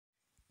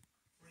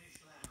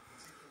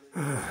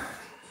Hello,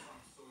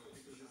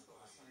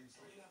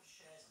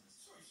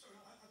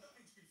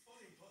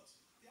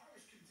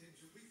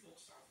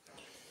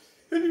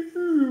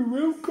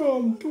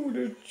 welcome to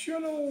the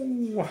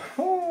channel.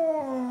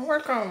 Oh,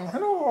 welcome,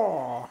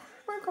 hello.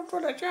 Welcome to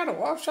the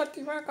channel. I've set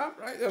you back up.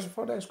 Right, there's a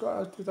Ford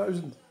Escort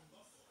 2000.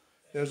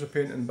 There's a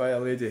painting by a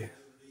lady.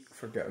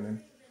 Forget her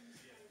name.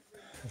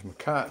 There's my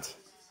cat.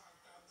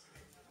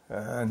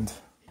 And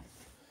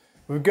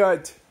we've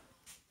got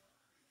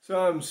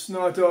some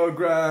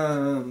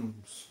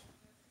snotograms.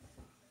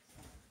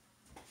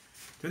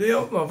 Today,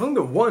 I've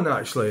only got one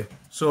actually.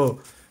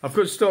 So, I've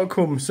got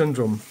Stockholm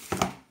Syndrome.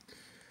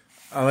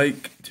 I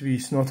like to be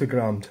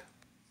snotogrammed.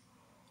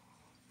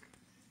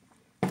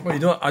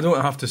 Well, I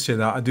don't have to say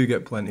that. I do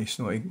get plenty of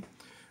snotty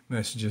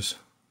messages.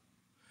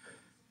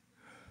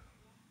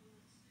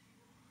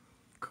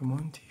 Come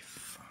on,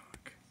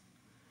 fuck.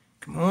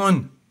 Come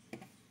on.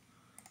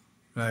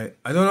 Right.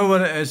 I don't know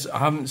what it is. I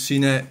haven't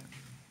seen it.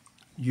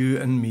 You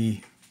and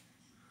me.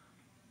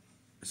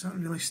 Is that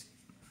really? Is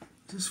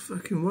this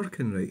fucking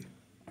working right?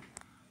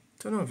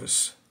 Don't know if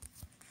it's.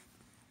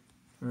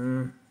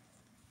 Don't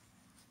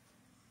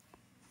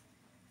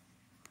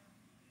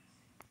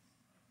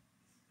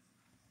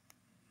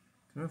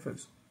know if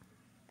it's.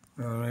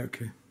 Alright,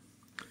 okay.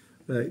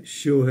 Right,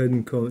 show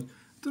hidden comment.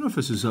 Don't know if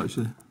this is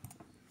actually.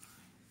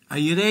 Are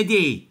you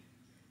ready?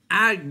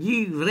 Are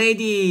you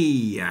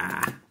ready?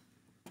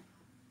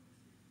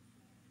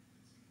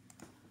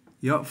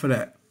 You up for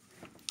it?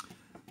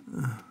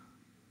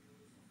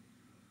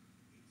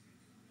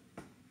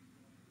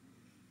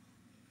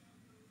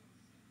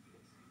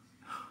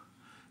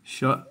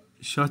 Shut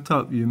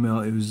up, you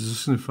Mel. He was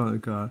just in front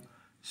of the car.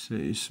 Say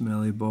you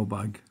smelly ball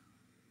bag.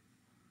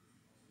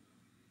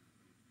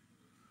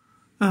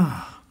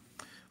 Well,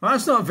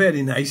 that's not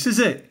very nice, is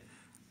it?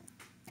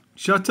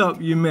 Shut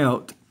up, you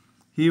melt.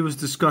 He was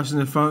discussing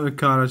in front of the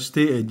car as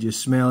stated, you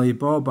smelly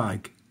ball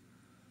bag.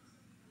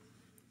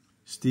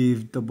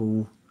 Steve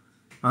Double.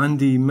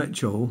 Andy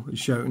Mitchell is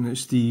shouting at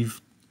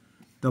Steve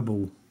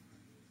Double.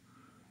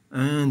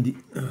 Andy.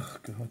 Oh,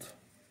 God.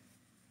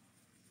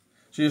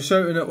 So you're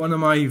shouting at one of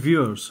my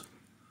viewers.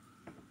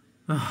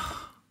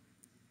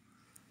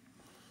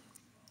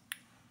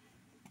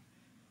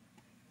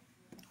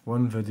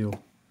 One video.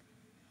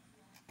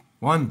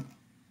 One.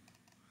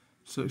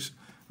 6.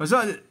 Was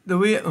that the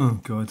way?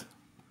 Oh God.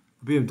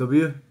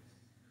 BMW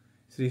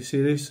 3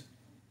 Series.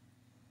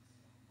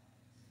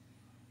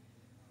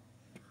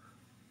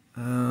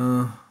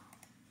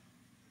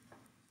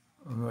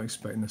 I'm not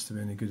expecting this to be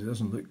any good. It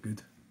doesn't look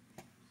good.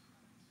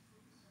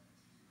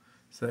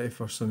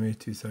 31st of May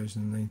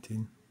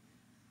 2019.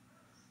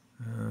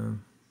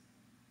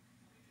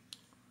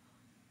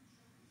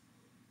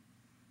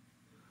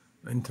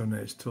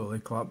 Internet's totally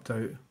clapped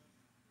out.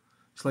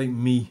 It's like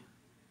me.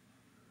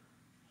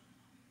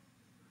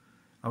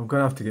 I'm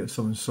going to have to get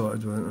something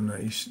sorted with the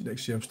internet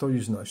next year. I'm still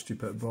using that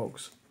stupid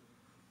box.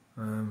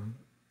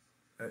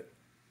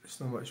 It's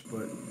not much,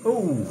 but...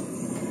 Oh!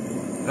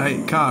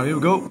 Right, car, here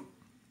we go.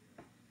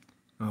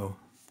 Oh.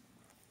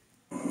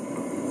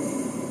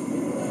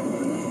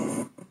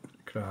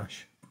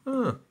 Crash.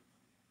 Ah.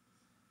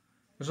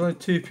 There's only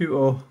 2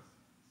 people.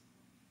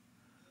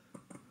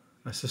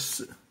 That's a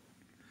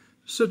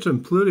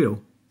Citroen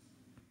Pluriel.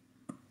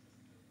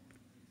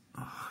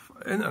 Oh,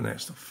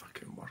 internet's not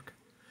fucking working.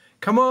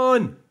 Come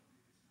on!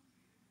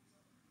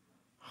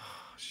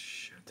 Oh,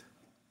 shit.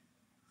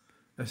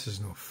 This is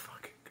no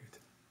fucking good.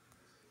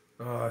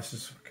 Oh, this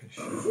is fucking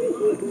shit.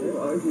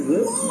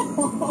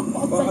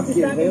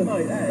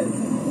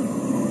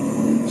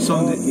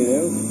 Somebody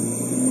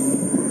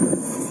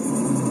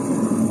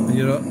and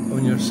you're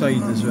on your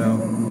side as well.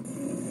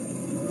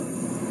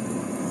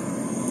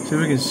 See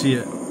if we can see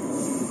it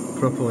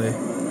properly.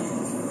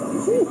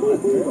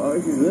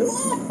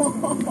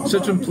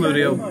 Citroen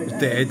Pluriel is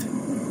dead.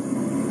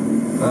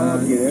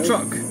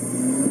 Truck.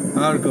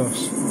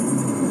 Argos.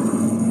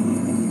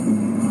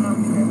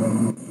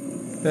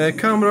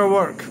 Camera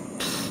work.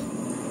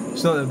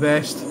 It's not the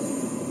best.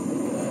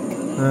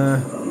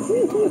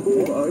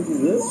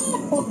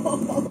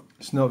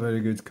 It's not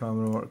very good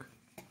camera work.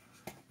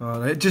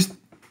 Alright, just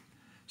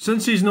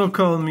since he's not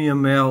calling me a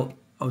melt,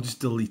 I'll just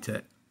delete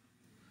it.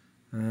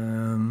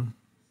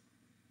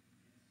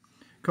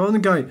 Calling the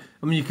guy,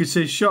 I mean, you could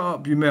say shut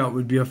up you melt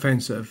would be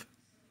offensive.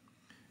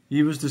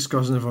 He was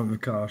discussing in front of the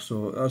car,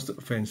 so that's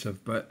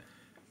offensive, but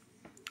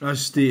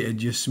as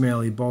stated, you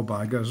smelly ball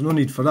bag. There's no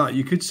need for that.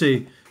 You could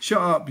say,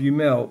 shut up, you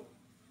melt.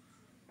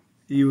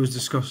 He was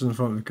discussing in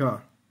front of the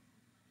car.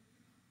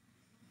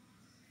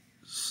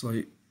 It's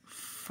like,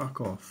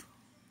 fuck off.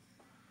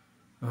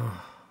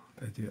 Oh,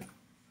 idiot.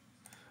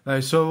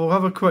 Right, so we'll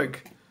have a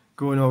quick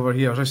going over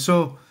here.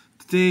 So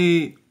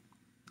today,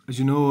 as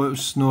you know, it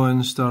was snowing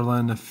in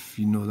Stirling. If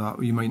you know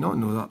that, you might not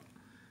know that.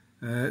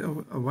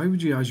 Why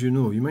would you, as you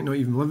know? You might not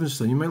even live in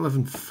Stirling. You might live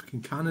in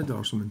fucking Canada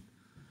or something.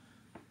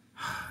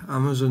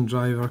 Amazon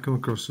driver, come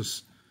across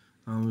this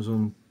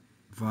Amazon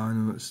van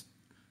and it's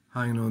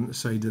hanging on the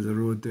side of the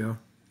road there.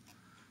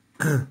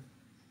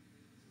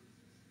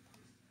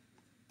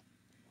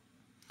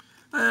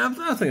 I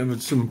think I've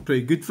had some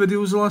pretty good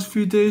videos the last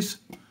few days.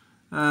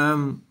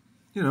 You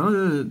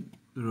know,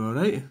 they're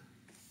alright.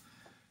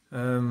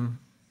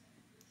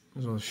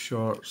 There's all the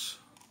shorts.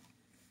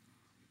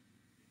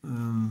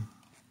 I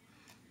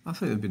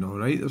think they've been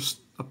alright.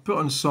 I put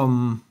on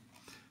some,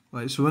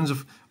 like, so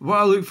what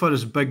I look for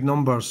is big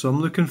numbers, so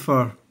I'm looking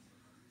for,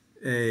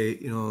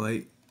 you know,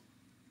 like,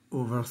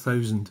 over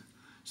 1,000.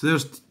 So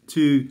there's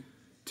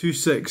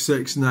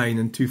 2669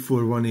 and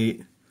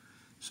 2418.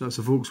 So that's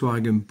a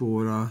Volkswagen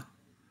Bora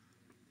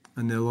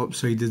and the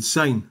lopsided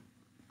sign.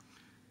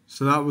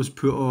 So that was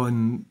put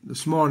on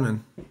this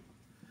morning,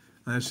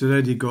 and it's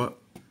already got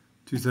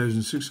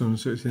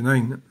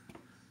 2,669,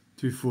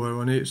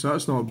 2418, so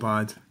that's not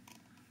bad.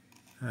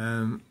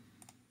 The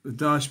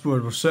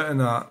dashboard, we're sitting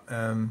at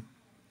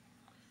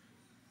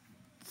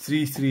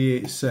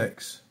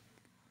 3386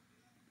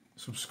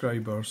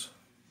 subscribers.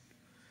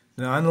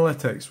 The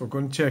analytics, we're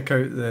going to check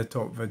out the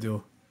top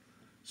video,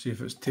 see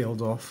if it's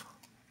tailed off.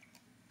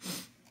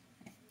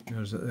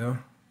 There's it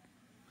there.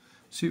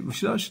 See, we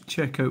should actually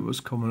check out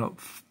what's coming up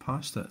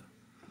past it.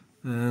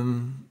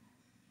 So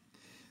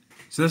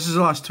this is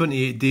the last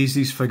 28 days,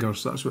 these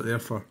figures, that's what they're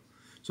for.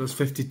 So that's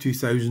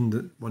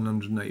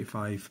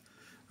 52,195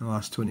 in the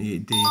last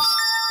 28 days.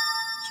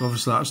 So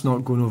obviously that's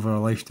not going over a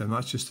lifetime,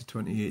 that's just the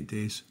 28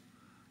 days.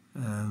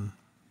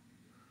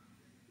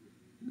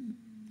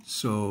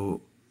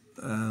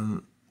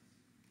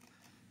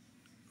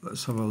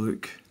 Let's have a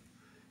look.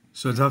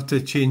 So I'd have to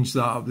change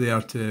that up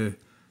there to,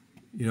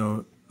 you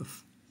know,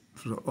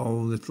 for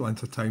all the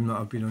length of time that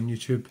I've been on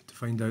YouTube to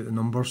find out the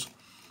numbers.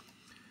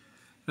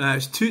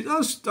 That's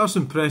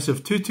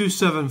impressive.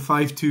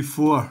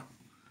 227,524.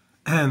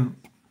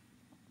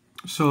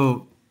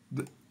 So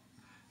the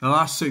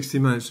last 60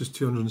 minutes is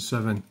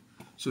 207.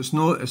 So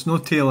it's no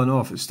tailing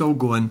off. It's still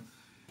going.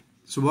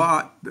 So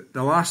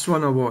the last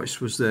one I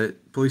watched was the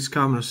police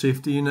camera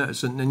safety unit at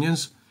St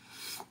Ninians,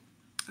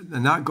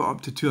 and that got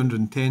up to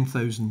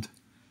 210,000,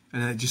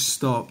 and it just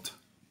stopped.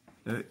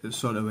 It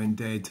sort of went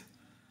dead.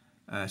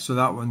 So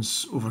that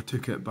one's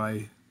overtook it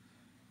by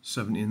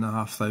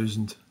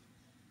 70,500.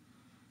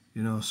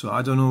 You know, so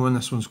I don't know when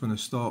this one's going to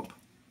stop.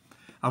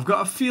 I've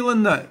got a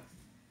feeling that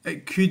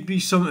it could be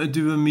something to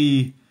do with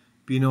me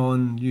being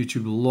on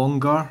YouTube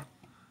longer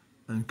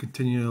and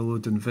continuing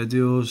loading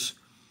videos.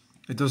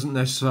 It doesn't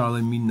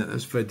necessarily mean that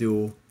this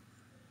video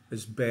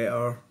is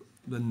better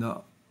than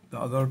the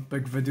other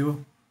big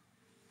video.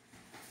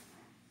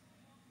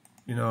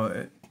 You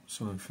know,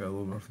 something fell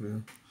over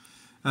through.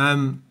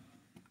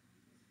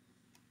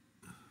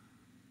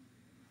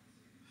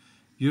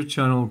 Your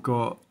channel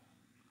got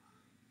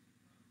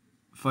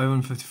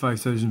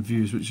 555,000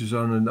 views, which is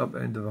on an up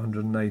end of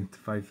 109 to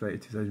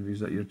 532,000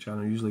 views that your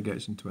channel usually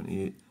gets in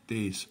 28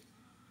 days.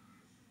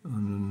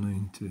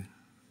 190.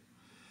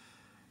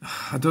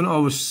 I don't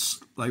always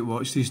like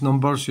watch these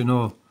numbers, you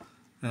know.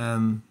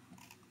 There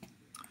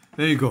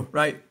you go.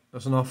 Right,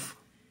 that's enough.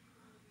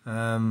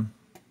 Comments,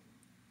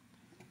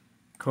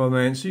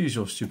 the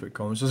usual stupid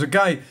comments. There's a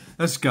guy.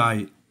 This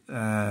guy.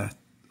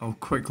 I'll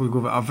quickly go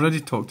over. I've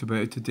already talked about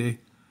it today.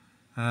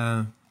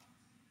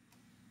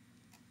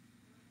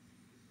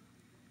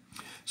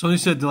 Somebody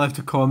said they left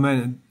a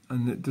comment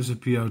and it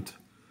disappeared.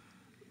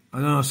 I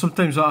don't know,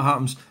 sometimes that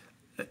happens.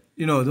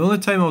 You know, the only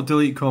time I'll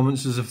delete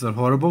comments is if they're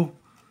horrible.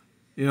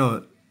 You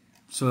know,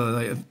 so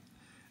like,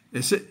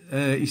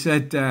 he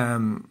said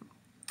there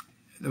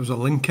was a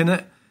link in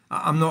it.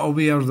 I'm not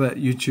aware that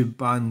YouTube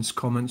bans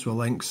comments with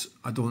links.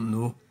 I don't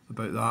know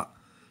about that.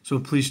 So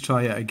please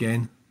try it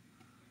again.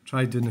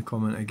 Try doing the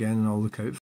comment again and I'll look out for it.